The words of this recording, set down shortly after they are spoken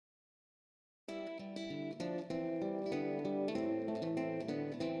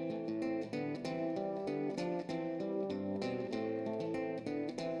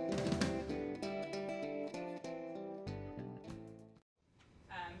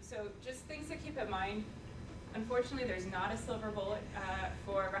So just things to keep in mind. Unfortunately, there's not a silver bullet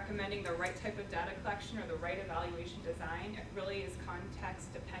for recommending the right type of data collection or the right evaluation design. It really is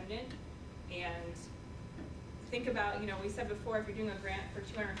context dependent. And think about, we said before, if you're doing a grant for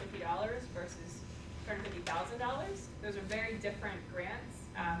 $250 versus $250,000, those are very different grants.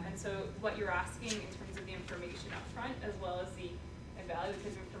 And so what you're asking in terms of the information up front, as well as the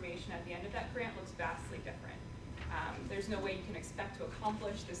evaluative information at the end of that grant, looks vastly different. There's no way you can expect to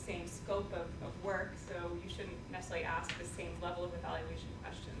accomplish the same scope of work, so you shouldn't necessarily ask the same level of evaluation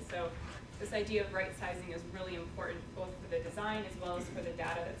questions. So this idea of right sizing is really important, both for the design as well as for the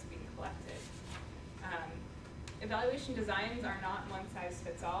data that's being collected. Evaluation designs are not one size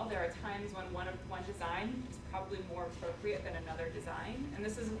fits all. There are times when one design is probably more appropriate than another design, and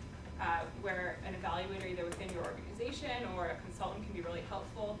this is where an evaluator either within your organization or a consultant can be really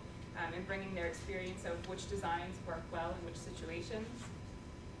helpful in bringing their experience of which designs work well in which situations.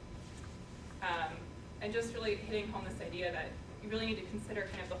 And just really hitting home this idea that you really need to consider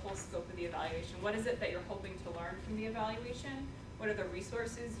kind of the whole scope of the evaluation. What is it that you're hoping to learn from the evaluation? What are the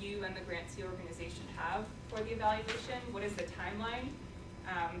resources you and the grantee organization have for the evaluation? What is the timeline?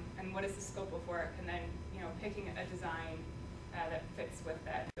 And what is the scope of work? And then, picking a design that fits with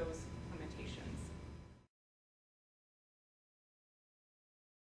those